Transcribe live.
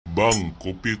Bang,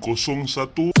 kopi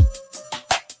 01.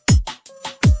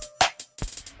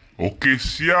 Okey,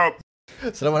 siap.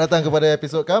 Selamat datang kepada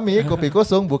episod kami. Kopi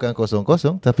kosong, bukan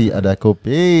kosong-kosong, tapi ada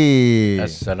kopi.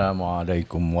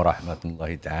 Assalamualaikum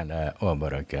warahmatullahi ta'ala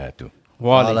wabarakatuh.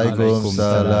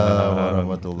 Waalaikumsalam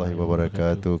warahmatullahi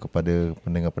wabarakatuh. Kepada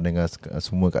pendengar-pendengar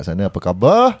semua kat sana, apa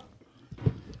khabar?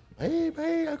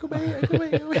 Baik, aku baik.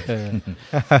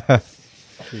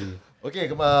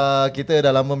 Okey, kita dah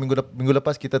lama minggu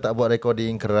lepas kita tak buat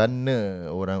recording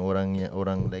kerana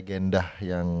orang legenda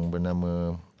yang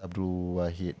bernama Abdul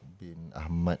Wahid bin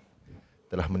Ahmad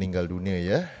telah meninggal dunia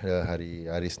ya,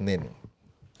 hari Senin.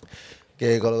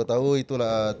 Okey, kalau tahu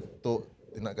itulah Tok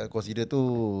nak consider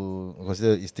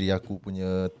isteri aku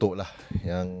punya Tok lah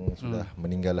yang sudah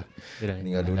meninggal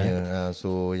dunia.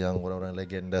 So yang orang-orang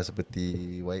legenda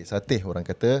seperti Wahid Sateh orang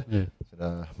kata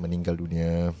sudah meninggal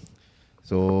dunia.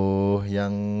 So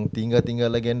yang tinggal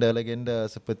legenda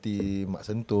seperti Mak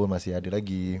Sentul masih ada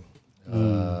lagi.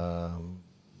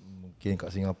 Mungkin kat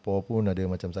Singapura pun ada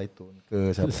macam Zaitun ke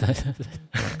siapa.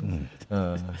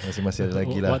 Masih ada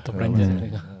lagi lah.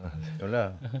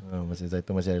 Masih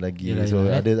Zaitun masih ada lagi. So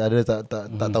ada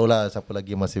tak tahulah siapa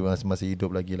lagi masih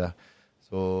hidup lagi lah.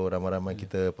 So ramai-ramai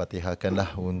kita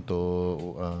patihakanlah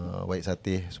untuk Wahid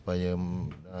Sateh supaya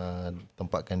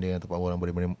tempatkan dia tempat orang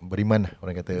beriman lah,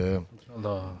 orang kata.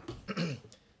 Allah.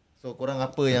 So korang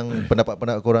apa yang pendapat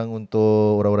korang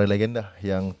untuk orang-orang legenda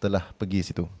yang telah pergi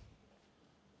situ?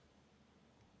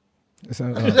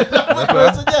 Macam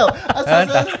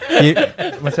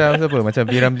siapa? Macam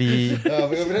B. Ramlee.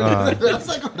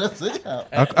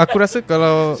 Aku rasa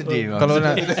kalau nak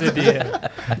sedih.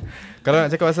 Kalau nak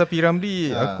cakap pasal P.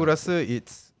 Ramlee, aku rasa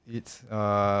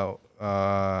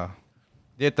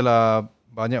dia telah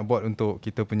banyak buat untuk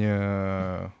kita punya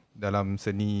dalam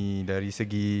seni, dari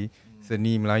segi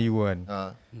seni Melayu kan.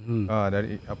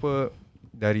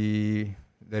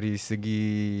 Dari segi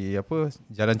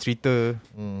jalan cerita,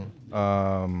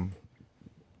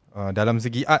 dalam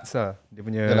segi arts lah, dia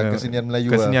punya dalam kesenian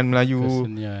Melayu,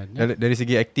 dari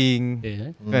segi acting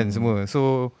kan semua.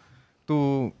 So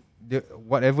tu dia,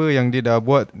 whatever yang dia dah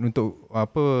buat untuk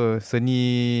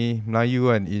seni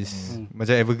Melayu kan is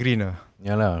macam evergreen lah.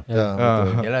 Yalah.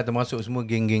 Betul. Yalah, termasuk semua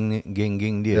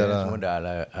geng-geng dia semua dah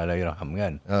alairham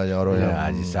kan. Yang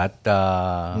Aziz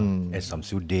Sata,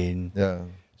 Samsudin.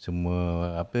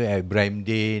 Semua Ibrahim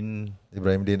Din,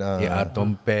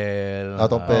 Tompel,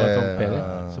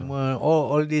 semua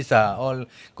all this all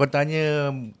kau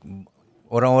tanya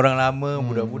orang-orang lama,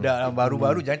 budak-budak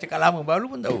baru-baru, jangan cakap lama, baru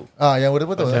pun tahu. Yang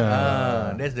betul.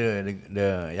 That's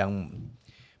the yang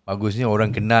bagusnya orang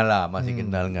kenal lah, masih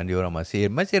kenal dengan dia, orang masih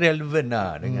relevan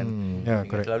lah dengan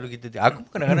selalu kita aku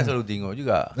kadang-kadang selalu tengok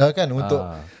juga. Kan untuk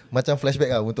macam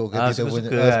flashback lah untuk kita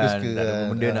punya suka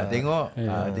benda nak tengok.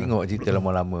 Tengok cerita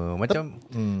lama-lama.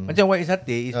 Macam Wahid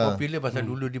Sateh is popular pasal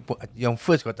dulu dia yang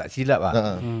first, kau tak silap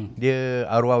lah. Dia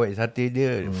arwah Wahid Sateh,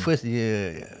 dia first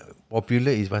dia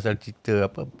popular is pasal cerita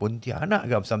Pontianak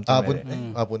ke something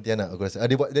Pontianak aku rasa.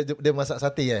 Dia masak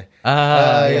sate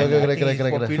kira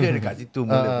popular dekat situ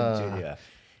mula punca dia.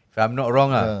 If I'm not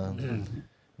wrong lah.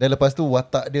 Dan lepas tu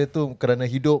watak dia tu kerana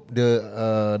hidup dia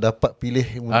dapat pilih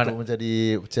untuk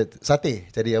menjadi sate.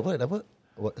 Jadi apa?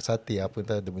 Sate apa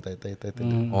entah dia title.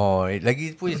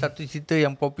 Lagi pun satu cerita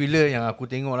yang popular yang aku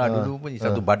tengok lah dulu pun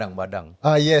satu badang-badang.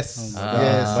 Yes.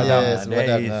 Badang.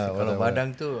 Kalau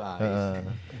badang tu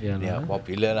dia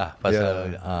popular lah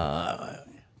pasal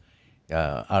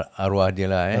arwah dia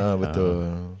lah betul.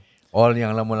 All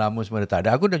yang lama-lama semua dah tak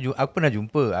ada. Aku pernah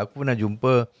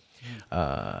jumpa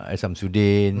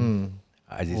Samsudin,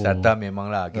 Aziz Sata.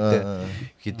 Memanglah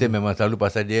kita memang selalu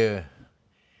pasal dia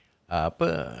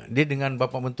dia dengan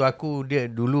bapa mentua aku, dia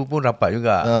dulu pun rapat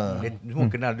juga. Dia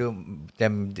semua kenal dia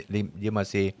time dia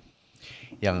masih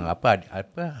yang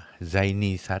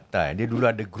Zaini Sata. Dia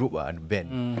dulu ada group ada band.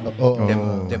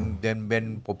 Band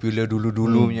popular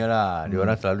dulunya lah. Dia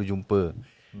orang selalu jumpa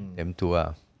time tu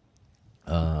lah.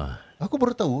 Aku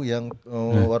baru tahu yang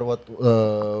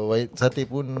Wahid Sateh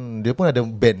pun dia pun ada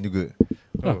band juga.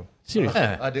 Serius?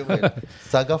 Ada band.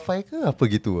 Sagafai ke apa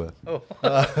gitu lah.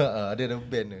 Dia ada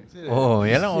band.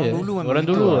 Yalah, orang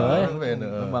dulu lah.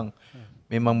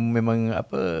 Memang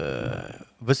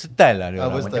versatile lah dia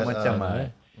orang, macam-macam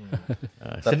lah.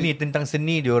 Seni, tentang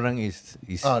seni dia orang is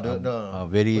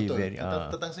very betul. very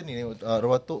tentang seni ni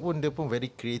arwah Tok pun dia pun very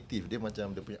kreatif. Dia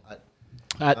macam dia punya art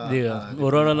dia.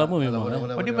 Orang-orang lama memang.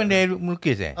 Dia pandai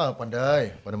melukis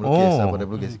pandai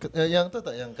melukis. Yang tahu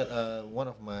tak yang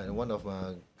one of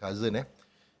my cousin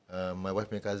my wife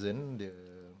punya cousin,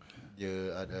 dia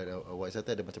ada Wahid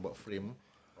Sateh ada macam buat frame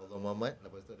Allah Muhammad,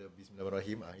 lepas tu ada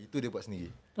Bismillahirrahmanirrahim. Itu dia buat sendiri.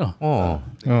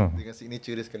 Dengan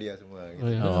signature dia sekali lah semua.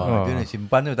 Gitu. Dia nak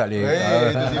simpan tu tak boleh.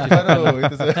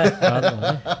 Itu simpan tu.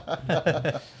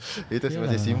 Itu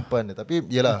masih simpan. Tapi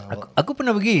yelah. Aku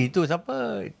pernah pergi tu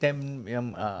siapa time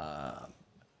yang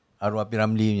arwah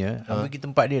Piramli punya. Aku pergi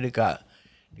tempat dia dekat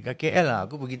KL lah.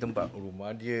 Aku pergi tempat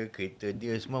rumah dia, kereta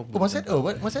dia semua. Masih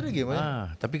ada game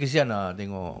tapi kesian lah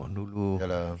tengok dulu.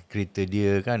 Yalah. Kereta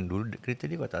dia kan. Dulu kereta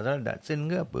dia kalau tak salah Datsun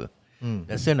ke apa.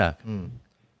 Datsun lah.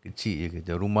 Kecil je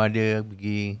kereta. Rumah dia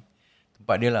pergi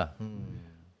tempat dia lah.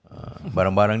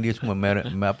 Barang-barang dia semua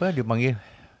apa dia panggil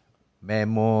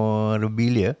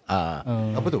memorabilia.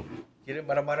 Apa tu? Kira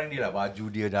barang-barang dia lah. Baju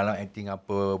dia dalam acting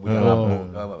apa, bulan lampu.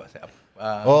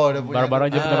 Dia punya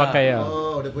Barang-barang je pernah pakai lah.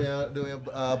 Dia punya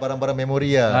barang-barang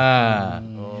memori lah.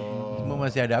 Semua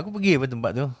masih ada. Aku pergi ke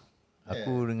tempat tu.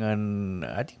 Aku dengan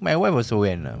I think my wife also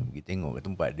went lah. Pergi tengok ke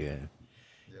tempat dia.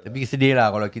 Tapi sedih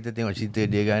lah kalau kita tengok cerita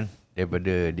dia kan.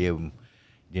 Daripada dia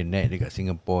naik dekat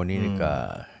Singapore ni,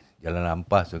 dekat Jalan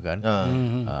Lampas tu kan.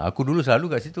 Aku dulu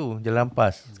selalu kat situ, Jalan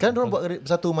Lampas. Sekarang diorang buat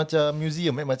satu macam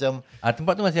museum macam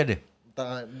tempat tu masih ada.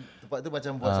 Tempat tu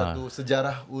macam buat satu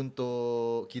sejarah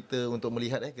untuk kita untuk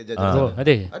melihat kejadian.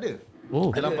 Ada.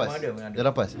 Jalan Lampas. Jalan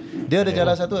Lampas. Dia ada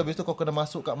jalan satu, habis tu kau kena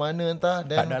masuk kat mana entah,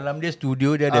 dan kat dalam dia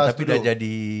studio dia ada, tapi dah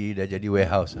jadi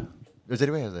warehouse lah. Dah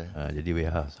jadi warehouse jadi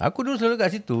warehouse. Aku dulu selalu kat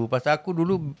situ. Pasal aku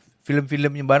dulu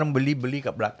filem-filem yang barang beli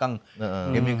kat belakang.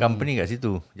 Dia punya company kat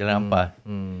situ, Jalan Ampas.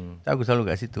 Aku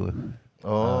selalu kat situ.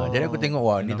 Jadi aku tengok,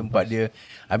 wah ni tempat dia.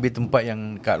 Habis tempat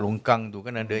yang kat longkang tu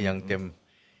kan ada yang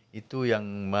itu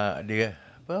yang dia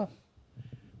apa?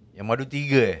 Yang Madu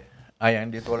 3 yang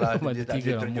dia tolak dia tak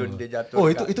dia terjun, dia jatuh.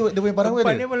 Itu dia punya barang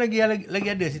dia pun lagi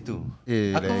ada situ.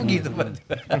 Aku pergi tempat tu.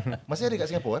 Masih ada kat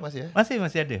Singapura masih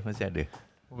Masih ada.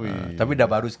 Tapi dah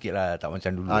baru sikit lah, tak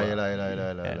macam dulu.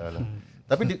 Yalah.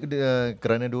 Tapi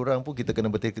kerana diorang pun kita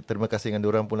kena berterima kasih dengan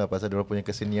diorang pun lah, pasal diorang punya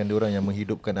kesenian diorang yang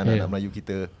menghidupkan anak-anak Melayu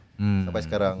kita sampai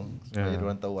sekarang. Supaya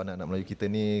diorang tahu, anak-anak Melayu kita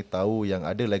ni tahu yang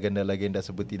ada legenda-legenda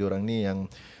seperti diorang ni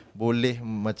yang boleh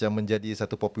macam menjadi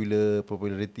satu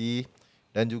populariti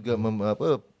dan juga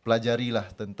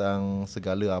pelajarilah tentang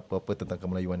segala apa-apa tentang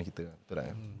kemelayuan kita. Betul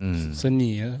tak?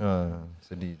 Seni ya.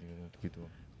 Seni gitu.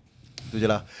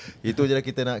 Itu je lah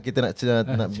kita nak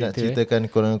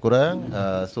ceritakan kurang-kurang.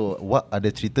 So Wak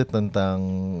ada cerita tentang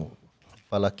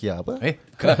Falakia apa?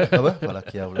 Apa?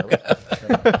 Falakia pula apa?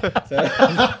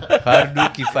 Fardu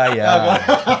kifayah.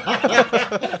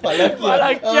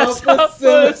 Falakia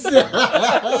siapa?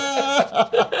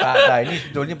 Tak, ini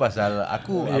sebetulnya pasal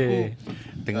aku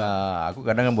tengah, aku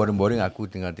kadang-kadang boring-boring,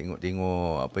 aku tengah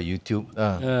tengok apa YouTube.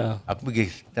 Aku pergi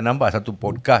ternampak satu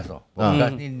podcast tau.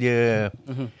 Podcast ni dia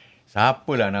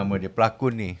siapalah nama dia,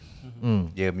 pelakon ni.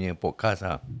 Dia punya podcast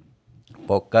lah.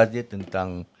 Podcast dia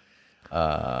tentang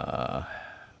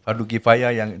fardu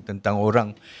kifayah, yang tentang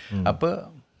orang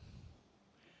apa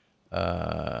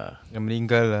yang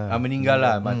meninggal lah. Meninggal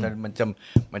lah.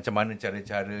 Macam mana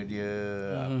cara-cara dia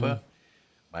apa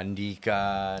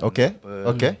mandikan. Okay.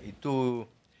 Itu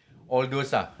all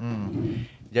those lah.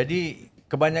 Jadi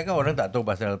kebanyakan orang tak tahu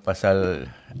pasal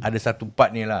ada satu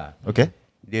part ni lah. Okay.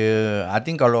 Dia, I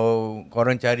think kalau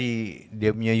korang cari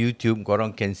dia punya YouTube,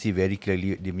 korang can see very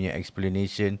clearly dia punya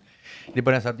explanation. Dia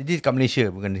pernah satu, dia kat Malaysia,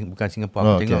 bukan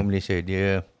Singapore. Aku tengok Malaysia.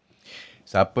 Dia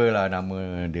siapalah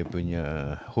nama dia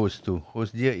punya host tu.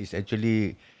 Host dia is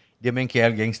actually, dia main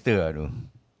KL Gangster lah tu.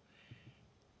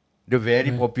 Dia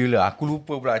very popular. Aku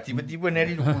lupa pula. Tiba-tiba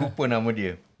Nari lupa nama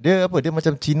dia. Dia apa? Dia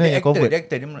macam Cina yang convert. Dia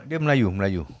actor. Dia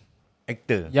Melayu.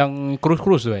 Actor. Yang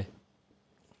cruise tu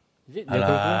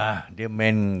dia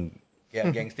main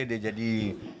gangster, dia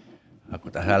jadi,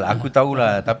 aku tak salah, aku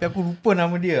tahulah, tapi aku lupa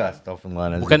nama dia.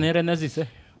 Astagfirullahalazim. Bukan Heran Aziz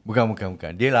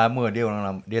Bukan. Dia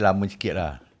lama sikit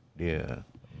lah. Dia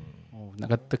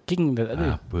nak kata King dah tak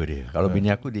ada. Apa dia? Kalau bini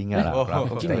aku dia ingat lah.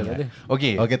 Aku tak ingat.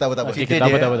 Okey, tak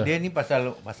apa. Dia ni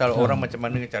pasal orang macam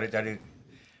mana cara-cara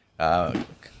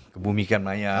kebumikan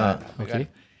mayat. Kan?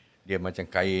 Dia macam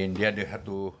kain, dia ada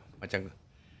satu macam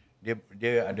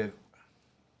dia ada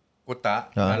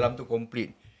kotak, dalam tu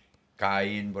komplit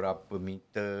kain berapa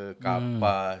meter,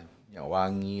 kapas, yang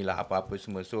wangi lah, apa-apa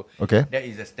semua. So that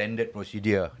is a standard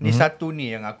procedure. Ni satu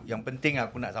ni yang penting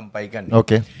aku nak sampaikan ni.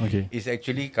 Okay. Is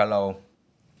actually kalau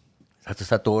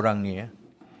satu-satu orang ni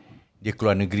dia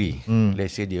keluar negeri,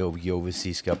 let's say dia pergi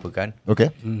overseas ke apa kan,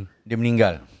 dia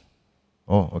meninggal.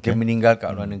 Dia meninggal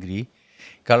kat luar negeri.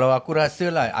 Kalau aku rasa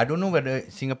lah, I don't know whether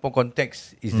Singapore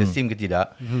context is the same ke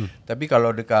tidak. Tapi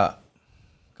kalau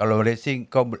let's say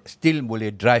kau still boleh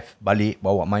drive balik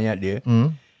bawa mayat dia,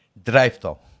 drive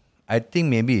tau. I think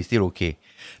maybe it's still okay.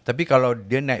 Tapi kalau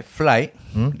dia naik flight,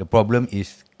 the problem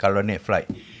is kalau naik flight.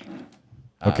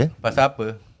 Okay. Pasal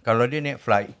apa? Kalau dia naik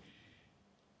flight,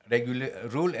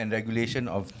 rule and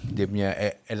regulation of dia punya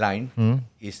airline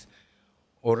is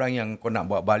orang yang kau nak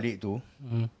bawa balik tu,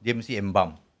 dia mesti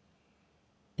embam.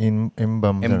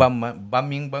 Embam.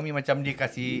 Bumming macam dia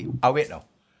kasih awet tau.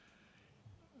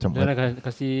 Dia nak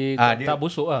kasih tak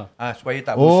busuk lah. Supaya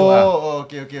tak busuk lah. Oh,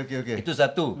 okay. Itu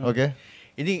satu. Okay.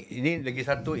 Ini lagi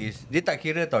satu is dia tak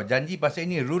kira tau janji pasal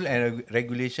ini rule and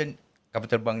regulation kapal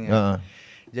terbangnya.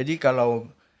 Jadi kalau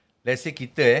let's say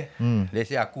kita let's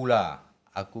say aku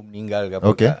meninggal ke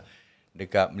apa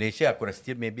dekat Malaysia, aku rasa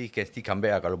still maybe can still come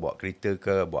back lah, kalau bawa kereta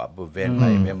ke bawa apa van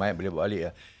mayat boleh bawa balik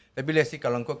lah. Tapi let's say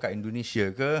kalau kau kat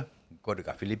Indonesia ke, kau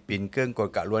dekat Filipin ke,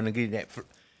 kau kat luar negeri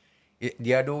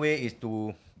the other way is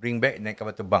to bring back naik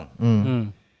kapal terbang.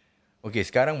 Okay,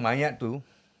 sekarang mayat tu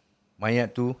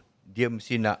dia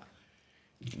mesti nak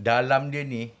dalam dia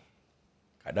ni,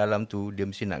 kat dalam tu dia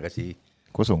mesti nak kasi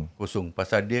Kosong.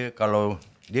 Pasal dia kalau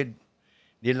dia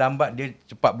lambat, dia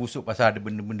cepat busuk pasal ada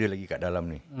benda-benda lagi kat dalam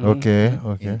ni. Okay.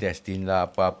 Intestine lah,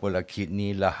 apa-apa lah,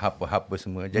 kidney lah, apa-apa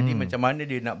semua. Jadi macam mana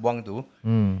dia nak buang tu,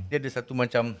 dia ada satu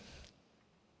macam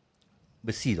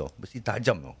besi tau, besi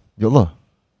tajam tau. Ya Allah.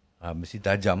 Besi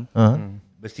tajam.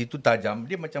 Besi tu tajam,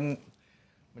 dia macam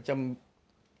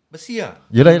besi lah.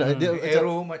 Yelah dia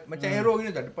arrow, macam arrow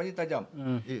gini tau, depannya tajam.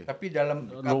 Tapi dalam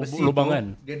besi lubang tu, kan?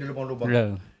 dia ada lubang-lubang.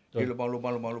 Dia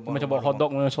lubang-lubang. Macam bawa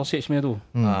hotdog dengan sausage punya tu.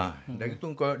 Dari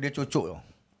tu dia cocok tau.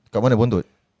 kat mana buntut?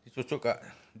 Dia cocok kat,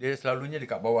 dia selalunya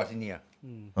dekat bawah sini lah.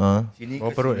 Sini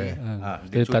bawah ke perut sini. Dia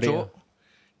Dia tarik cocok.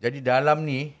 Jadi dalam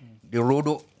ni dia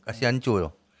rodok kasih hancur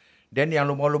tau. Dan yang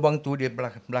lubang-lubang tu dia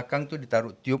belakang tu dia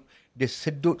taruh tiup, dia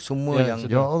sedut semua yang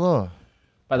Ya Allah.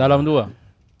 Pak dalam tu lah.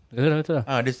 Betul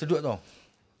lah. dia sedut tau.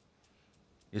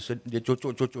 Dia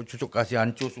cocok kasih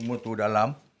hancur semua tu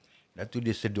dalam. Dan tu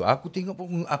dia sedut. Aku tengok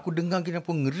pun, aku dengar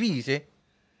kenapa ngeri saya.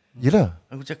 Yelah.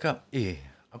 Aku cakap,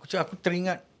 aku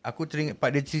teringat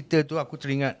pada cerita tu, aku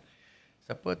teringat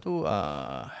siapa tu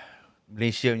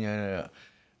Malaysia punya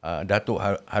Datuk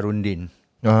Harundin.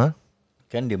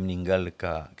 Kan dia meninggal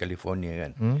dekat California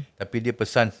kan. Tapi dia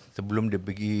pesan sebelum dia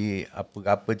pergi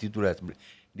apa tu lah,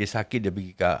 dia sakit, dia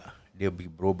pergi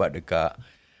berobat dekat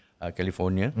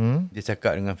California. Dia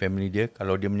cakap dengan family dia,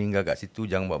 kalau dia meninggal kat situ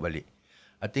jangan bawa balik.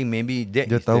 I think maybe that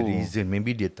is the reason.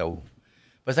 Maybe dia tahu.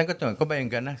 Pasal kau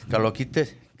bayangkan lah, kalau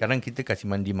sekarang kita kasih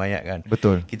mandi mayat kan.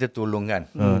 Betul. Kita tolong kan.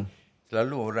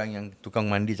 Selalu orang yang tukang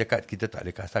mandi cakap kita tak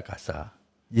boleh kasar-kasar.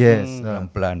 Yes.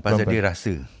 Pelan-pelan. Pasal dia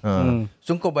rasa.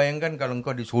 So kau bayangkan kalau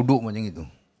kau disodok macam itu.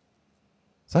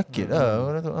 Sakit lah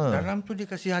orang tu. Dalam tu dia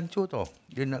kasih hancur tau.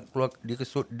 Dia nak keluar, dia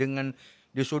kesut dengan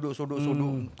dia sodok.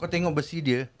 Kau tengok besi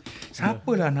dia.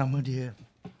 Siapalah nama dia?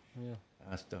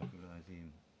 Astagfirullahaladzim.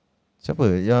 Siapa?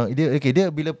 Yang dia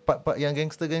bila part-part yang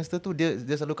gangster tu dia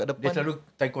selalu kat depan. Dia selalu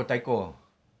taiko.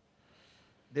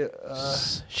 Dia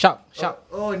Shark.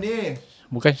 Oh ni.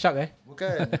 Bukan shark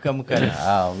Bukan.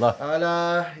 Allah.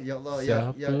 Alah, ya Allah.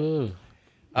 Siapa?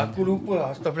 Aku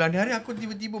lupa. Astagfirullah. Ni hari aku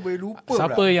tiba-tiba boleh lupa.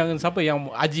 Siapa yang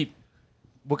ajib?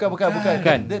 Bukan.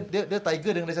 Dia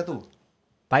tiger dengan dia satu.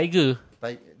 Tiger.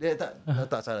 Dia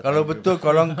tak salah. Kalau tiger. betul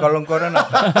kalau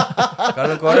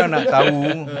korang nak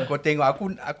tahu, kau tengok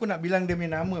aku nak bilang dia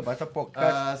punya nama pasal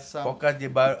podcast dia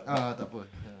tak apa.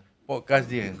 Podcast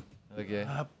dia. Okey.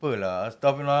 Apalah,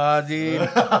 astagfirullahalazim.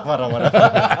 Marah.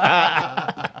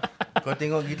 Kau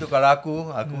tengok gitu, kalau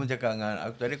aku cakap dengan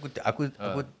aku tadi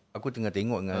aku tengah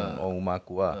tengok dengan orang rumah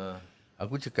aku lah.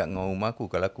 Aku cakap dengan orang rumah aku,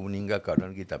 kalau aku meninggal kat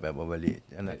dalam kita tak payah balik.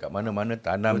 Nak kat mana-mana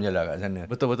tanam je lah kat sana.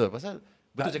 Betul. Pasal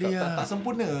betul cakap tak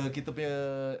sempurna kita punya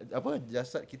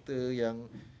jasad kita yang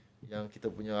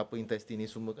kita punya intestine ni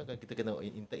semua kan kita kena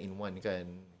intake in one kan.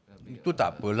 Itu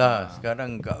tak apalah.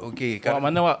 Sekarang okey. Wak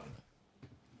mana Wak?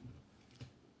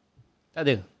 Tak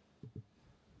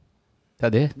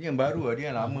ada. Ni yang baru lah,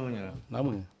 dia yang lamanya.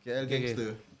 Nama. KL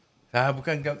gangster.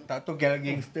 Bukan, tak tahu KL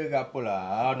gangster ke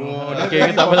apalah. Aduh.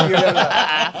 Okay, tak apa.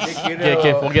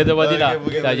 Okay, forget about it lah.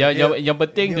 Forget. Yang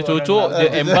penting dia cocok, dia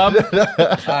embam.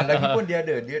 Lagipun dia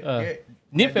ada. Dia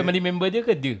Ni family member dia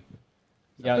ke dia?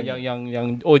 Yang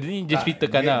ni dia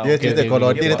ceritakan lah. Dia cerita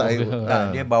kalau dia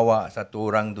tak dia bawa satu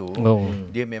orang tu.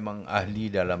 Dia memang ahli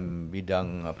dalam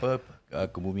bidang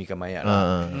kebumikan mayat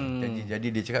lah.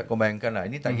 Jadi dia cakap, kau bayangkan lah,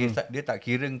 ini dia tak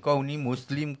kira kau ni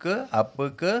Muslim ke apa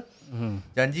ke.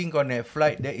 Janji kau naik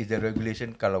flight, that is the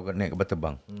regulation kalau kau naik kapal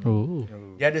terbang.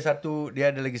 Dia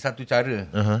ada lagi satu cara.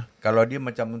 Kalau dia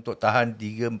macam untuk tahan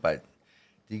 3-4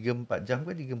 3-4 jam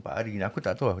ke 3-4 hari ni. Aku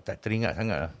tak tahu, aku tak teringat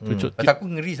sangat lah. Pasal aku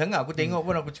ngeri sangat. Aku tengok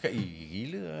pun aku cakap,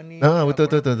 gila ni.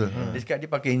 Betul. Dia cakap dia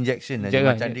pakai injection aja.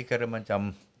 Macam dia kira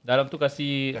macam Dalam tu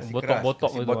kasih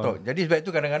botok-botok kasih tu. botok. Jadi sebab itu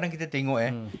kadang-kadang kita tengok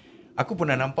aku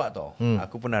pernah nampak tau.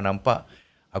 Aku pernah nampak,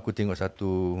 aku tengok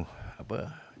satu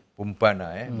perempuan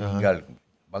meninggal,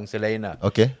 bangsa lain lah.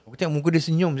 Okay. Aku tengok muka dia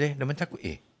senyum saya. Dan macam aku,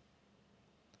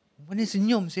 perempuan ni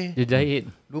senyum saya. Dia jahit.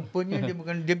 Rupanya dia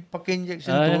bukan, dia pakai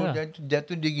injection tu, dia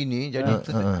tu dia gini. Jadi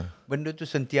benda tu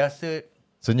sentiasa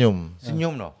Senyum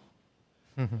tau.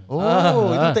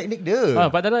 itu teknik dia.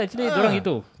 Padahal actually dorang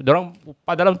itu. Dorang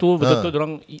dalam tu betul-betul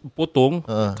dorang potong.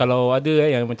 Kalau ada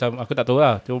yang macam aku tak tahu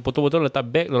lah. Cuma potong-potong letak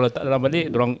bag, letak dalam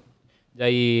balik, dorang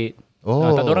jahit.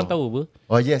 Tak dorang tahu apa.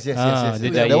 Yes. Dia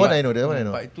That jahit. one I know.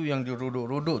 Pak itu yang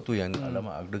dirodok-rodok tu yang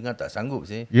alamak aku dengar tak sanggup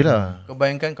sih. Yelah. Kau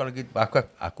bayangkan kalau kita,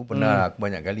 aku pernah aku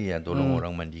banyak kali yang tolong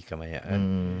orang mandikan mayat kan.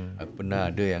 Aku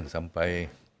pernah ada yang sampai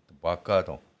terbakar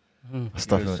tau.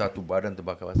 Dia satu badan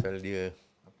terbakar pasal dia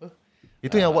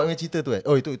Itu yang awak punya cerita tu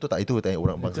itu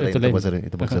orang bangsa lain.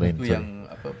 Itu bangsa lain. Itu yang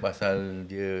pasal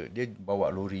dia bawa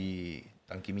lori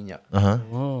tangki minyak.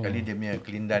 Kali dia punya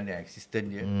kelindan dia, assistant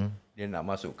dia, dia nak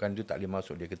masukkan, dia tak boleh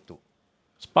masuk, dia ketuk.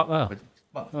 Spark lah.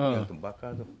 Spark yang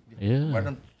terbakar tu.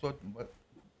 Badan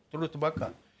terus terbakar.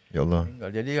 Ya Allah.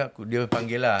 Jadi dia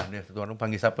panggil lah, satu orang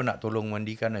panggil siapa nak tolong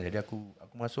mandikan lah. Jadi aku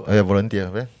masuk. Volunteer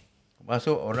apa?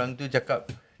 Masuk, orang tu cakap,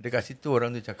 dekat situ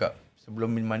orang tu cakap,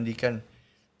 sebelum mandikan,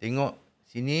 tengok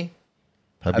sini,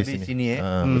 habis sini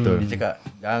betul. Dia cakap,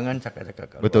 jangan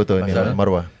cakap-cakap. Betul ni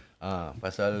maruah.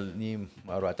 Pasal ni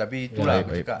maruah. Tapi itulah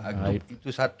aku cakap, itu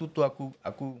satu tu aku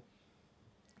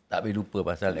tak boleh lupa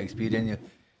pasal experience-nya.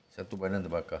 Satu badan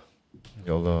terbakar.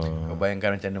 Ya Allah. Kau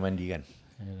bayangkan macam mana mandi kan.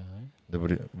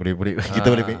 Boleh kita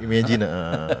boleh imagine.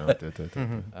 Betul.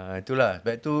 Itulah.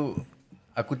 Sebab tu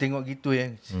aku tengok gitu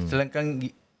Sedangkan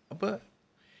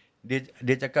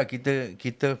dia cakap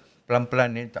kita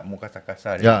pelan-pelan ni tak mau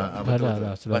kasar-kasar.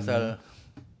 Betul. Pasal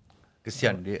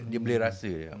kesian dia boleh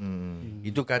rasa.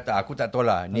 Itu kata aku tak tahu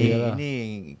lah.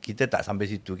 Ni kita tak sampai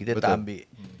situ. Kita tak ambil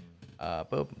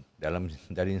dalam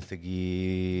dari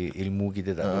segi ilmu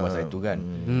kita tak tahu pasal itu kan.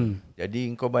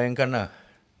 Jadi kau bayangkan lah.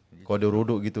 Kau ada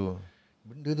rodok gitu.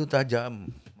 Benda tu tajam.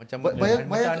 Macam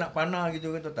anak panah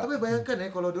gitu kan, tak? Tapi bayangkan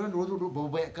kalau diorang rodok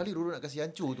banyak kali rodok nak kasi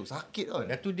hancur tu. Sakit kan.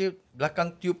 Dan tu dia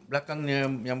belakang tube, belakangnya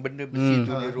yang benda besi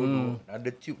tu dia rodok. Ada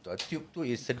tube tu. Tube tu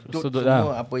sedut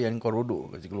semua apa yang kau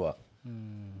rodok kasi keluar.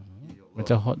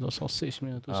 Macam hot dog sausage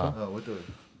punya tu. Betul.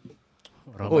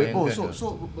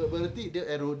 So berarti dia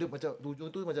macam ujung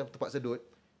tu macam tempat sedut.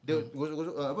 Dia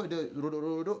gosok-gosok dia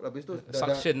rodok-rodok habis tu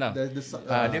suction lah.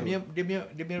 Dia punya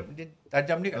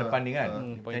tajam dia kat depan ni kan.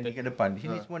 Yang ni kat depan. Di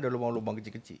sini semua ada lubang-lubang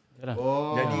kecil-kecil.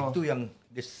 Jadi itu yang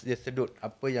dia sedut.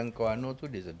 Apa yang kau tu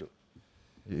dia sedut.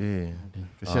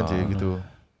 Kesian je gitu.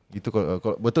 Itu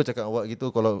kalau betul cakap awak gitu,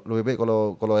 kalau lebih baik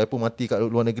kalau Apple mati kat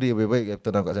luar negeri lebih baik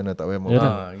tenang kat sana tak payah mau.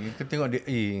 Kita tengok dia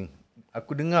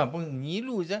aku dengar pun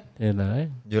ngilu je. Yalah.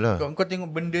 Kau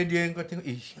tengok benda dia, kau tengok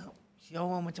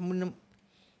siapa macam mana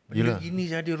benda gini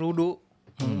jadi rodok.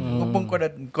 Kau pun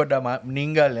kau dah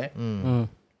meninggal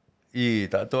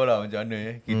tak tahu lah macam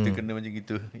mana kita kena macam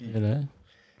gitu.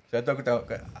 Satu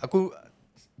aku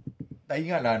tak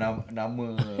ingat lah nama.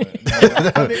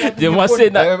 Dia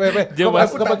masih nak.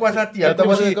 Aku tak puas hati.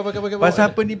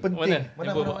 Pasal apa ni penting.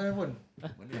 Mana iPhone?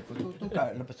 Tu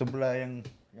kat lepas sebelah yang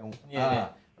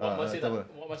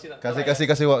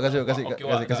kasih wak.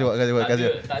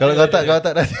 Kalau tak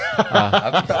dah.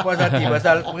 Aku tak puas hati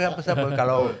pasal apa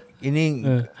kalau ini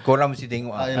korang mesti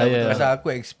tengok pasal aku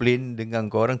explain dengan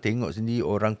korang tengok sendiri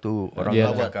orang tu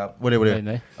cakap.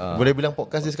 Boleh bilang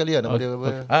podcast dia sekali nama dia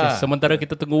apa. Sementara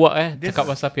kita tunggu Wak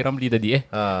cakap pasal P. Ramlee tadi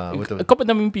betul. Kau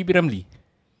pernah mimpi P. Ramlee?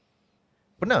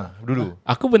 Pernah dulu.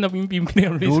 Aku pernah mimpi P.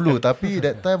 Ramlee dulu tapi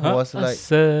that time was like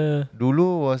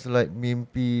dulu was like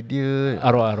mimpi dia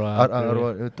arwah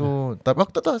itu. Tapi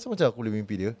aku tak tahu macam aku boleh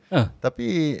mimpi dia.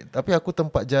 Tapi aku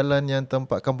tempat jalan yang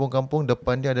tempat kampung-kampung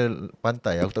depan dia ada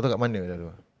pantai. Aku tak tahu kat mana dah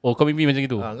tu. Oh, kau mimpi macam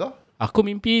itu? Kau? Aku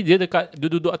mimpi dia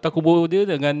duduk atas kubur dia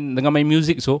dengan main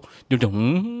music. So dia macam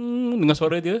dengan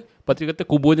suara dia. Lepas tu dia kata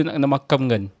kubur dia nak kena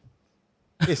makamkan.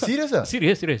 Serius lah?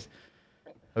 Serius.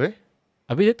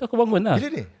 Habis dia tu aku bangun lah. Bila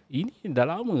ni? Ini dah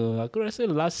lama. Aku rasa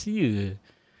last year.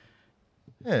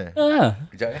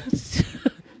 Kejap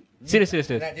Serius.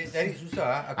 Nak cari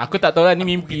susah. Aku tak tahu lah ni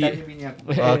mimpi. Tanya bini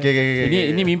aku. Okay.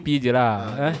 Ini mimpi je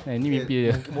lah. Ini mimpi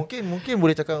je. Mungkin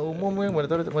boleh cakap umum kan. Mana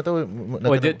tahu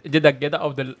Oh, dia dah get out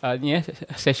of the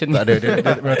session. tak ada dia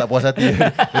memang tak puas hati.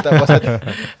 Dia tak puas hati.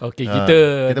 Okay, kita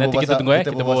nanti kita tunggu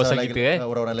kita bawa pasal kita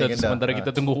orang-orang Kita legenda. sementara kita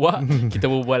tunggu Wak, kita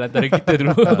berbual antara kita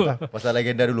dulu. Pasal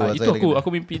legenda dulu. Itu aku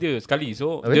mimpi dia sekali.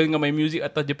 So dia dengan main music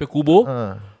atas dia punya kubur.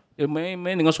 Dia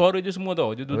main dengan suara je semua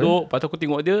tau. Dia duduk, lepas tu aku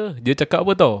tengok dia cakap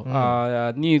apa tau.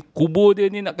 Ni kubur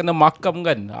dia ni nak kena makam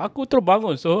kan. Aku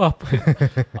terbangun. So apa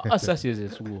asas je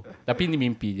sungguh. Tapi ni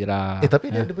mimpi je lah.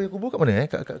 Tapi dia punya kubur kat mana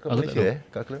kat Malaysia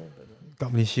Kat Kelantan. Kat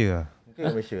Malaysia lah. Mungkin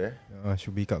kat Malaysia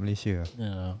Should be kat Malaysia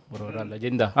lah. Orang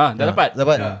legenda. Dah dapat.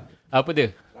 Apa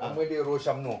dia? Nama dia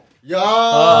Rosamno. Ya,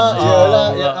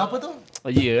 iyalah. Apa tu?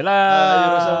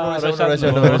 Yelah.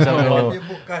 Rosamno. Dia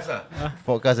podcast lah.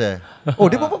 Podcast Oh,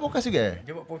 dia buat podcast juga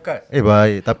Dia buat podcast.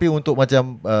 baik. Tapi untuk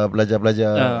macam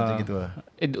belajar-belajar macam gitu lah.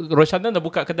 Rosham dah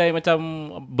buka kedai macam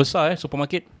besar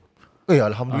supermarket.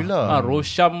 Alhamdulillah.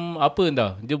 Rosham apa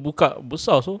dah? Dia buka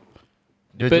besar so.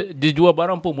 Dia jual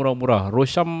barang pun murah-murah.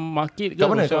 Rosham Market ke? Kat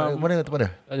mana? Rosham, Mana tempat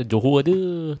dia? Johor ada.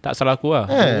 Tak salah aku lah.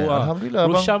 Johor lah. Alhamdulillah.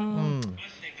 Rosham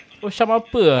Rosham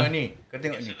apa lah? Ni, kau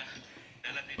tengok ni.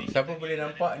 Siapa boleh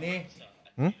nampak ni?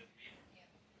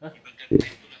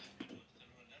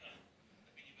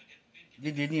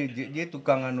 Dia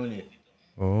tukang anu ni.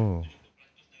 Oh.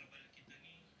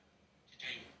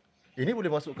 Ini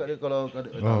boleh masuk kat dia kalau tak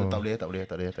boleh.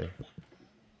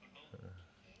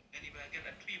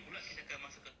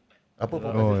 Apa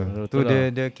Tu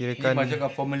dia kirakan Ini masukkan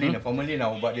formalin lah. Formalin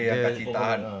lah ubat dia yang kasih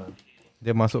tahan.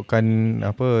 dia masukkan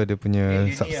apa dia punya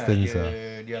Dia substance lah.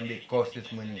 Dia ambil cost dia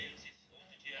semua ni.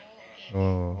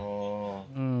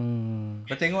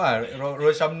 Kau tengok lah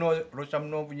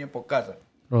Rosamno punya podcast lah.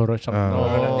 Rosham.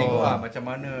 Kau nak tengok lah macam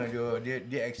mana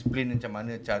dia explain macam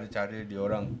mana cara-cara dia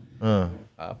orang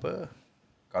apa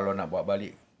kalau nak buat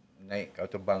balik naik kapal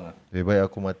terbang lah. Lebih baik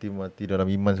aku mati dalam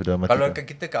iman sudah mati. Kalau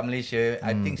kita kat Malaysia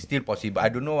I think still possible. I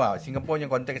don't know lah Singapore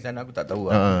punya konteks sana aku tak tahu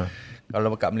lah.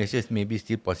 Kalau kat Malaysia maybe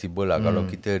still possible lah. Kalau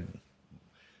kita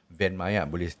van mayat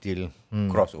boleh still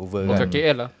cross over kan.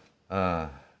 KL lah.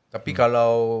 Tapi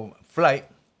kalau flight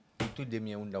itu dia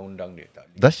punya undang-undang dia tak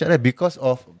boleh. Dahsyat because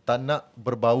of tak nak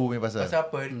berbau punya pasal.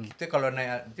 Pasal apa? Kita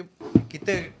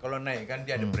kalau naik kan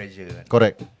dia ada pressure kan.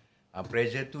 Correct.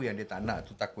 Pressure tu yang dia tak nak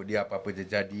tu, takut dia apa-apa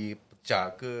terjadi,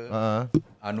 pecah ke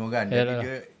anu kan. Yalah.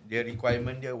 Jadi dia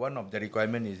requirement dia, one of the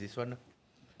requirement is this one.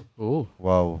 Oh.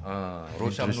 Wow.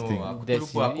 Rosamno. Aku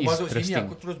terlupa. Aku masuk sini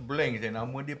aku terus blank saya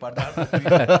nama dia padahal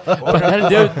Padahal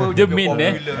dia main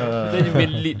dia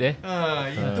main lead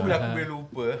itu boleh aku boleh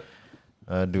lupa.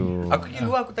 Aduh. Aku pergi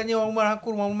luar aku tanya rumah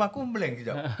aku blank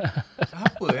kejap.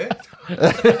 Siapa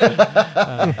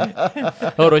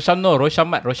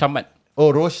Roshamat. Oh,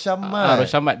 Roshamat.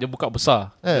 Roshamat dia buka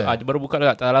besar. Dia baru buka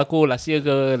dekat. Tak salah aku last year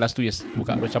ke last 2 years.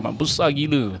 Buka Roshamat besar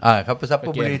gila.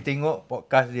 Siapa boleh tengok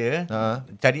podcast dia,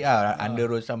 cari under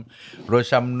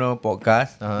Rosamno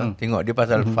podcast. Tengok dia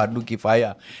pasal fardu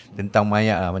kifayah tentang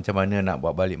mayat macam mana nak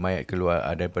bawa balik mayat keluar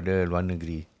daripada luar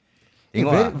negeri.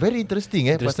 Tengok very interesting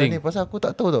pasal ni. Pasal aku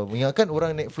tak tahu tau. Ingatkan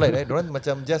orang naik flight diorang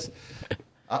macam just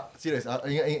serius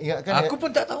ingatkan aku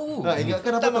pun tak tahu.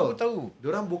 Ingatkan apa aku tahu.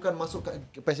 Diorang bukan masuk kat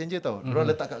passenger tau. Diorang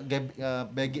letak kat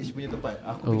baggage punya tempat.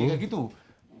 Aku fikir kat gitu.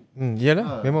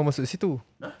 Iyalah, memang masuk situ.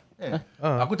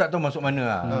 Aku tak tahu masuk mana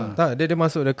lah. Tak, dia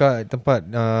masuk dekat tempat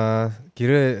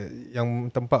kira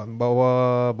yang tempat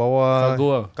bawa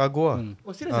kargo lah.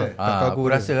 Oh, serius Aku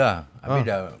rasa lah. Habis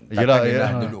dah Yelah, takkan dia yelah.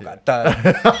 nak duduk kat atas.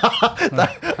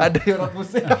 Ada orang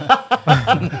pusing.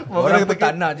 Orang pun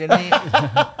tak nak macam ni.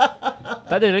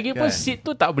 Tak ada lagi pun seat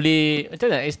tu tak boleh macam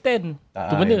nak extend.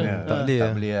 Tu benda. Tak boleh Tak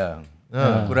lah. boleh lah.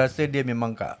 Aku rasa dia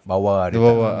memang kat bawah. Di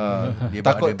bawah. Dia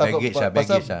takut baggage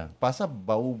lah. Pasal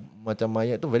bau macam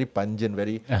mayat tu very pungent,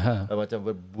 very macam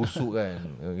berbusuk kan.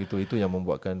 Itu yang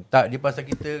membuatkan. Tak, dia pasal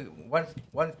kita once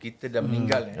kita dah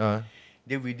meninggal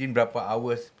dia within berapa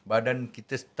hours badan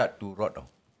kita start to rot tau.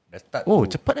 Dah start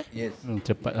cepat Yes.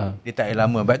 Cepat lah. Dia tak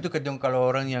lama. Sebab tu kalau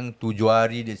orang yang 7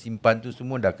 hari dia simpan tu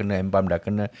semua dah kena embam, dah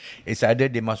kena ada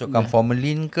dia masukkan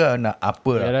formalin ke nak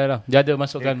apa lah. Yalah. Dia ada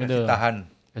masukkan Dia benda.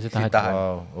 kasi tahan.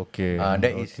 Wow, okay.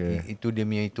 Itu dia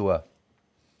punya itu lah.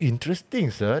 Interesting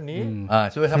sir ni.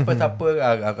 So siapa-siapa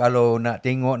kalau nak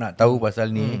tengok, nak tahu pasal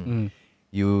ni,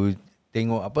 you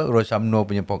tengok Rosamno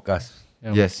punya podcast.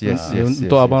 Yes.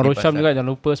 Untuk Abang Rosham juga jangan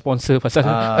lupa sponsor pasal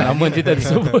nama kita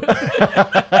tersebut.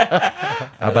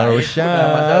 Abang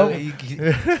Rosyam.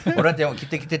 Orang tengok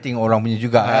kita tengok orang punya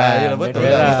juga. Yalah, betul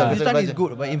lah. This one is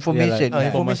good about information.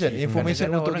 Information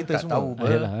untuk kita tak semua. tahu.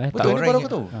 Betul, ini baru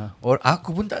aku tahu. Aku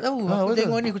pun tak tahu. Aku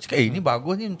tengok ni aku cakap ini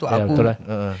bagus ni untuk aku. Betul lah.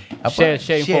 Share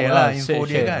info lah lah, info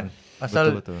dia share. kan. Pasal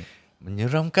Betul.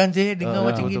 menyeramkan je dengar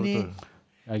macam gini.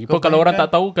 Lagipun kalau orang tak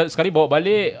tahu, sekali bawa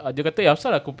balik, dia kata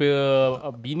asal aku punya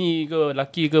bini ke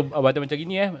laki ke ada macam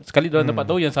gini sekali diorang dapat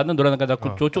tahu yang sana diorang akan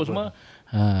aku cocok semua.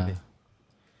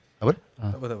 Apa?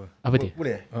 Apa dia?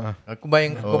 Boleh? Aku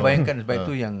bayangkan sebab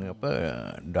itu yang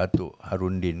Datuk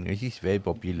Harundin, he's very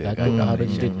popular Datuk kan.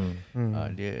 Harundin.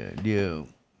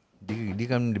 Dia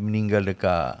kan meninggal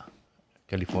dekat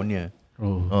California.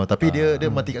 Tapi dia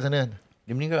mati kat sana kan?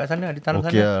 Dia meninggal kat sana, di tanah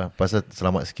Okey sana. lah, pasal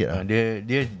selamat sikit lah.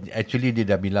 Dia actually dia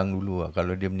dah bilang dulu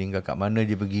kalau dia meninggal kat mana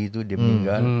dia pergi tu, dia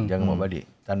meninggal jangan bawa balik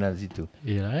tanah situ.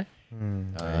 Yalah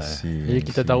I see. Jadi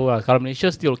kita tahu lah, kalau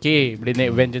Malaysia still okay, boleh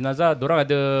naik van jenazah. Diorang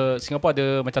ada, Singapore ada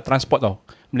macam transport tau.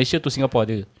 Malaysia tu Singapore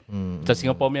ada. Macam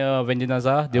Singapore punya van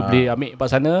jenazah, dia boleh ambil kat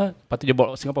sana, lepas tu dia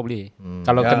bawa Singapore boleh.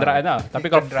 Kalau kenderaan lah. Tapi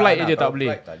kalau flight je tak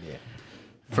boleh.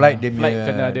 Flight dia Flight punya,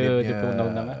 kena ada dia dia punya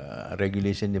undang-undang lah.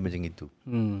 regulation dia macam itu.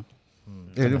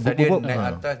 Pasal Dia naik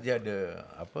atas dia ada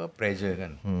pressure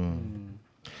kan.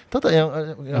 Tahu tak yang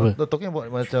talking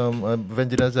about macam van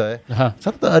jenazah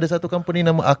Satu tak ada satu company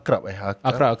nama Akrab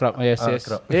Akrab. Yes.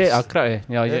 Akrab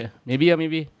Ya.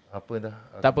 Maybe. Apa dah?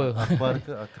 Tak apa. Akbar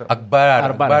ke Akrab?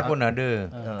 Akbar pun ada.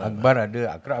 Akbar ada.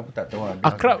 Akrab aku tak tahu.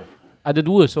 Akrab ada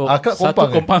dua, so Akrab satu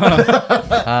Kompang, Kompang.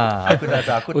 Aku dah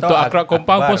tahu. Aku Untuk tahu Akrab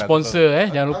Kompang pun sponsor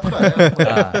jangan lupa.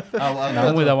 Akbar.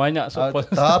 Nama dah banyak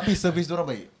sponsor. Tapi servis diorang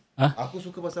baik. Aku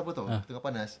suka pasal apa tau? Tengah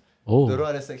panas.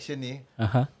 Diorang ada section ni.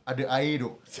 Ada air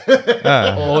tu.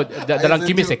 Dalam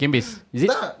Kimbis Is it?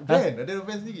 Tak, van. Ada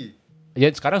van sendiri. Ya,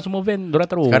 sekarang semua van diorang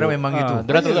taruh. Sekarang memang gitu.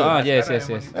 Diorang taruh. Yes.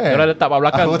 Diorang letak kat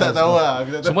belakang. Aku tak tahu lah.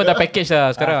 Semua dah package lah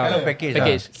sekarang. Sekarang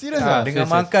package. Serius lah? Dengan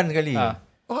makan sekali.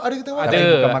 Oh, ada kita Ada.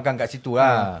 Bukan makan kat situ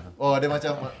lah. Oh, ada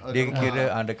macam Dia kira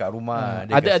dekat rumah.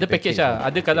 Dia Ada kasi package lah.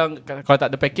 Ada kalau tak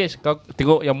ada package, kau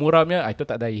tengok yang murah punya, itu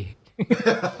tak ada air.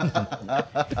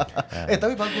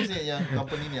 Tapi bagus ni yang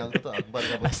company ni. Aku tahu Akbar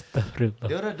ke apa.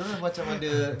 Astagfirullah.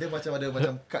 Dia macam ada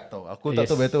macam kad tau. Aku tak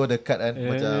tahu betul ada kad kan.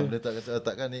 Macam dia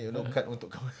letakkan ni kad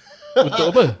untuk kamu. Untuk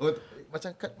apa? Macam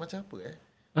kad macam apa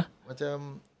Macam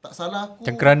tak salah aku.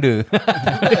 Macam keranda.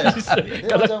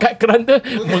 Kalau kad keranda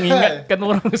mengingatkan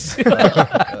orang.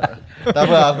 Tak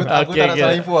apa, aku tak nak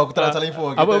salah info. Aku tak nak salah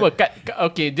info. Apa kad?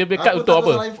 Okey, dia beli kad untuk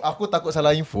apa? Aku takut salah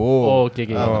info. Oh,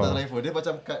 okey. Aku tak salah info. Dia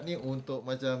macam kad ni untuk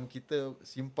macam kita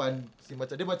simpan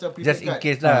macam dia macam prepaid Just in card.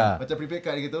 case lah. Macam prepaid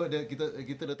card gitu.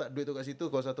 Kita letak duit tu kat situ.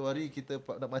 Kalau satu hari kita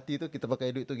nak mati tu, kita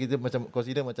pakai duit tu, kita macam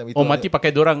consider macam itu. Oh, mati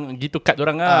pakai dorang gitu, kad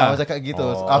dorang ah. Macam kad gitu.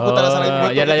 Aku tak nak salah info.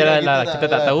 Yalah, kita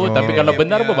tak tahu. Tapi kalau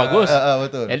benar pun bagus.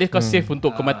 Betul. At least kau save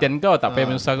untuk kematian kau. Tak payah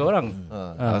menyusahkan orang.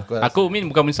 Aku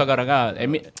bukan menyusahkan orang lah.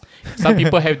 Some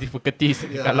people have difficulties.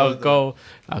 Kalau kau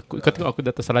tengok aku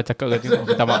dah tersalah cakap kan.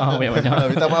 Minta maaf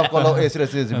banyak-banyak. Minta maaf kalau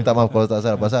serius minta maaf kalau tak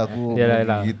salah. Pasal aku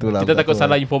gitulah. Kita takut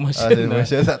salah information.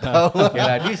 Tak tahu.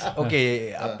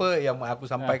 Okay, apa yang aku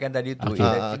sampaikan tadi tu is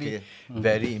actually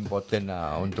very important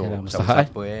lah untuk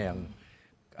siapa yang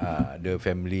ada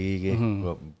family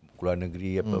keluar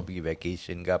negeri pergi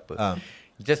vacation ke apa.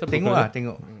 Just tengok.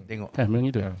 Memang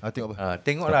itu. Tengok apa?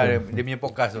 Tengoklah dia punya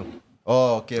podcast tu.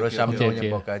 Oh, okay. Terus sama punya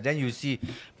podcast. Then you see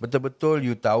betul-betul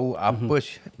you tahu apa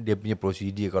dia punya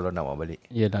prosedur kalau nak bawa balik.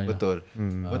 Yalah. Betul.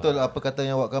 Betul apa kata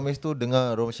yang Wak Kamis tu,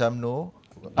 dengar Rom Syamno.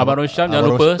 Abang Rosyam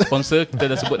jangan lupa sponsor,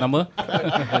 kita dah sebut nama.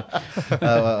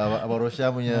 Abang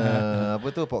Rosyam punya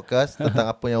podcast tentang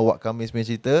apa yang Wak Kamis punya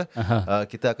cerita.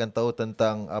 Kita akan tahu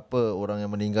tentang apa orang yang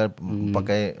meninggal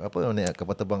pakai naik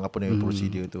kapal terbang, apa ni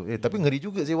prosedur tu. Tapi ngeri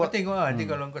juga sih Wak. Kau tengok nanti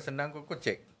kalau kau senang kau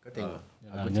check. Kau tengok.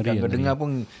 Aku ngeri, kau dengar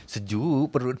pun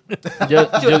sejuk perut.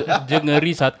 Dia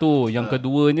ngeri satu. Yang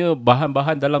keduanya,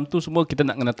 bahan-bahan dalam tu semua kita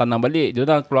nak kena tanam balik. Dia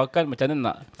nak keluarkan macam mana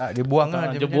nak. Dia buang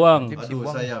lah. Dia buang. Aduh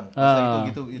sayang.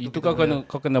 Itu kau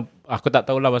kena aku tak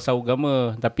tahulah pasal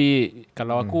agama, tapi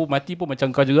kalau aku mati pun macam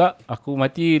kau juga. Aku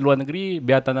mati luar negeri,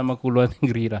 biar tanam aku luar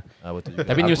negeri lah. Betul juga.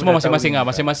 Tapi ni semua masing-masing lah.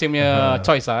 Masing-masing punya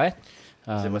choice lah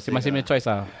masing-masing punya choice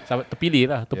lah. Terpilih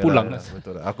lah, terpulang lah.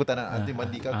 Betul lah. Aku tak nak nanti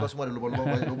mandikan kau semua ada lubang-lubang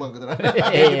banyak lubang.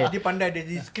 Dia pandai, dia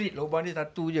discreet. Lubang dia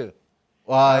satu je.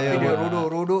 Wah, dia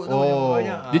rodok tu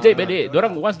banyak. Dia jahit balik.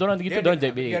 Once dorang gitu, dorang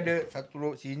jahit balik. Dia ada satu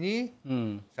rod sini,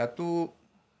 satu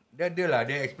Dia adalah,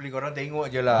 dia explain korang tengok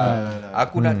je lah.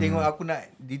 Aku nak tengok, aku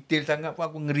nak detail sangat pun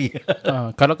aku ngeri.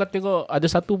 Kalau kau tengok ada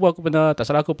satu pun aku pernah, tak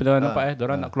salah aku pernah nampak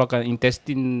diorang nak keluarkan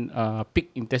intestine, pig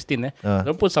intestine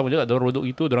diorang pun sama juga, diorang rodok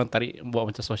itu, diorang tarik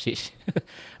buat macam sausage.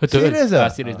 Betul. Serius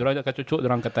kan? Serius. Diorang akan cucuk,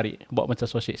 diorang akan tarik buat macam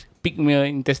sausage. Pig punya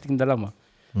intestine dalam lah.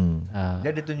 Dia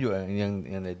ada tunjuk yang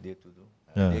dia tu.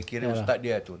 Dia kira ustaz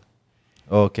dia tu.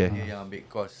 Okay. Dia yang ambil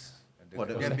course.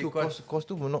 Dia ambil Kos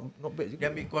tu not bad juga. Dia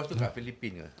ambil course tu kat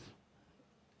Filipina.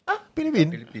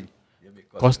 Filipin. Dia ambil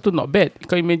course. Kos tu not bad.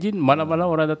 Kau imagine malam-malam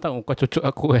orang datang, kau cucuk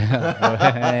aku.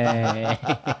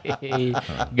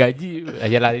 Gaji,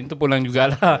 yalah itu pulang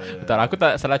jugalah. Tak, aku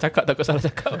tak salah cakap, takut salah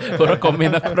cakap. Orang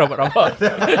komen aku rabat-rabat.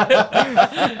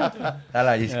 Tak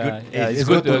lah, it's good. It's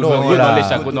good to know. Good knowledge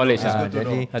lah, good knowledge.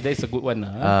 Jadi That is a good one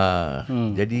lah.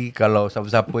 Jadi kalau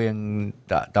siapa-siapa yang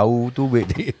tak tahu tu,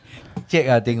 check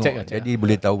lah tengok. Check lah. Jadi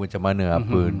boleh tahu macam mana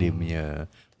apa dia punya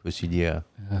prosedur.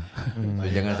 So,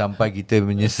 jangan sampai kita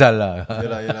menyesal lah.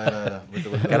 Yelah.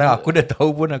 Betul. Sekarang aku dah tahu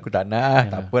pun aku tak nak.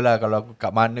 Tak apalah kalau aku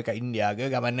kat mana, kat India ke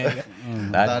kat mana ke.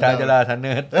 Hantar je lah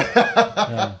sana.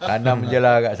 Tanam je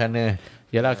lah kat sana.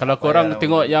 Yalah, kalau korang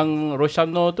tengok yang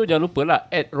Roshamno tu, jangan lupa lah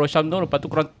add Roshamno, lepas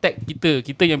tu korang tag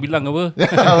kita yang bilang apa.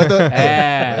 Betul.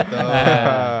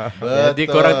 Jadi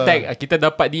korang tag, kita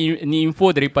dapat ni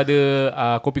info daripada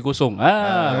kopi kosong.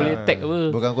 Boleh tag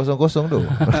apa. Bukan kosong-kosong tu.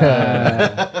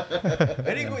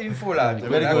 Very good info lah.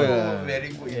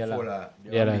 Very good info lah.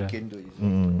 Yalah. Bikin tu.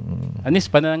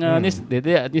 Anis, pandangan Anis,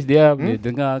 dia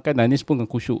dengar kan, Anis pun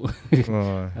kusyuk.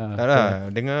 Tak lah,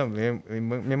 dengar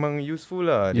memang useful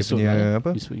lah. Dia punya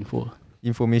apa? Useful info.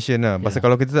 Information lah. Pasal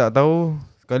kalau kita tak tahu,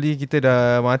 sekali kita dah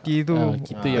mati tu,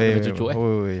 kita yang kena cucuk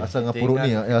Asal dengan perut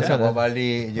ni. Asal bawa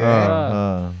balik je.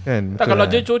 Kan? Tak, kalau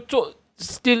dia cucuk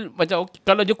still macam okay,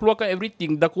 kalau dia keluarkan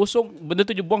everything dah kosong, benda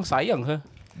tu je buang, sayang ha.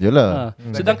 Yelah.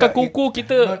 Sedangkan kuku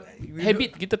kita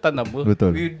habit kita tanam apa.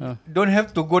 Betul. We don't have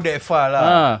to go that far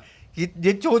lah.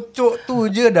 Dia cocok tu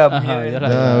je dah punya.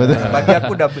 Betul. Bagi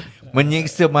aku dah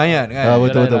menyiksa mayat kan.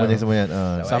 Betul menyiksa mayat.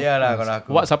 Tak payahlah kalau aku.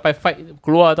 Buat sampai fight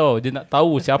keluar tau, dia nak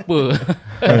tahu siapa.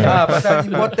 Pasal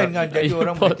important kan, jadi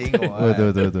orang boleh tengok.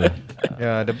 Betul.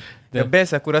 Ya, the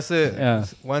best aku rasa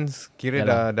once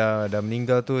kira dah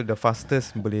meninggal tu, the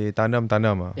fastest boleh tanam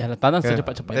lah. Yalah, tanam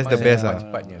secepat-cepat. That's the best lah.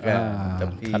 Cepatnya kan.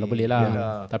 Tapi kalau boleh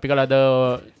lah. Tapi kalau ada,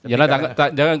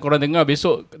 jangan korang dengar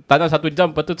besok tanam 1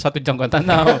 jam, lepas tu 1 jam korang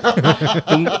tanam.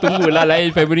 Tunggulah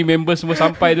lain family member semua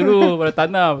sampai dulu baru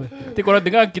tanam. Nanti korang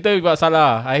dengar kita buat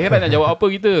salah, akhirat nak jawab apa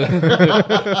kita.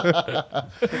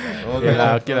 Okay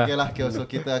lah. So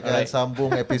kita akan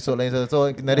sambung episod lain. So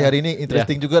hari ni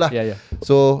interesting jugalah.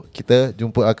 So kita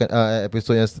jumpa akan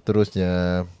episod yang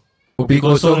seterusnya. Kopi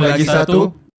kosong lagi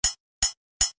satu.